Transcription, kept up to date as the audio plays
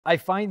I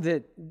find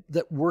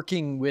that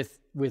working with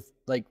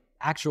like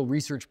actual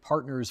research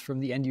partners from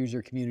the end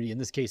user community, in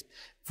this case,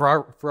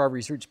 for our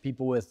research,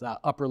 people with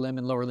upper limb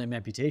and lower limb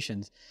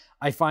amputations,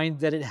 I find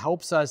that it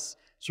helps us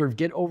sort of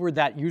get over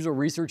that usual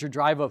researcher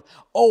drive of,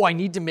 oh, I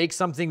need to make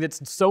something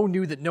that's so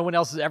new that no one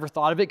else has ever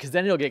thought of it, because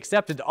then it'll get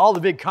accepted to all the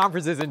big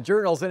conferences and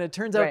journals. And it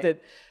turns out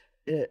that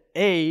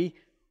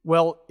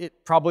well,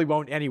 it probably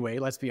won't anyway,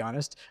 let's be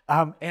honest.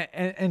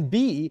 And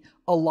B,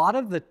 a lot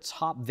of the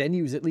top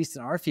venues, at least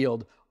in our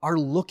field, are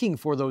looking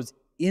for those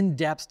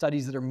in-depth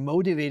studies that are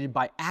motivated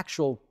by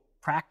actual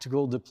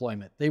practical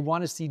deployment. They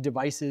want to see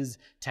devices,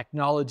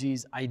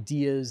 technologies,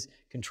 ideas,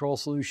 control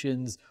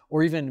solutions,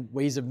 or even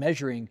ways of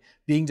measuring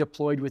being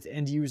deployed with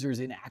end users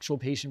in actual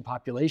patient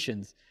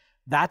populations.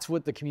 That's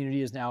what the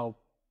community is now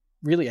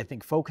really, I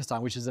think, focused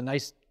on, which is a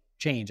nice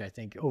change, I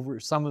think. Over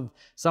some of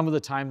the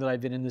time that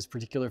I've been in this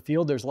particular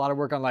field, there's a lot of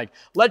work on like,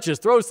 let's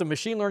just throw some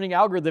machine learning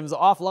algorithms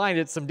offline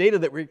at some data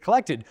that we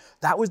collected.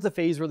 That was the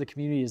phase where the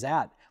community is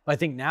at. But I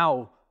think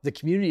now the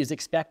community is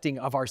expecting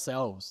of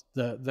ourselves,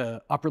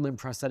 the upper limb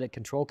prosthetic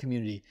control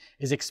community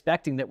is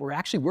expecting that we're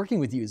actually working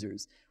with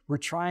users. We're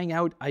trying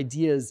out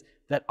ideas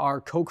that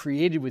are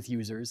co-created with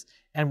users,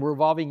 and we're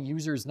involving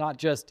users not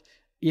just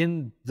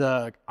in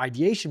the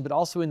ideation, but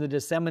also in the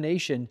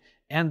dissemination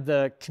and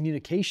the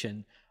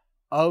communication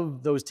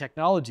of those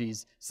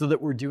technologies, so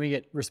that we're doing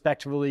it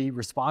respectfully,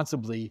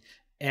 responsibly,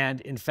 and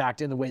in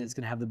fact, in the way that's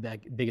going to have the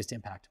biggest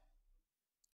impact.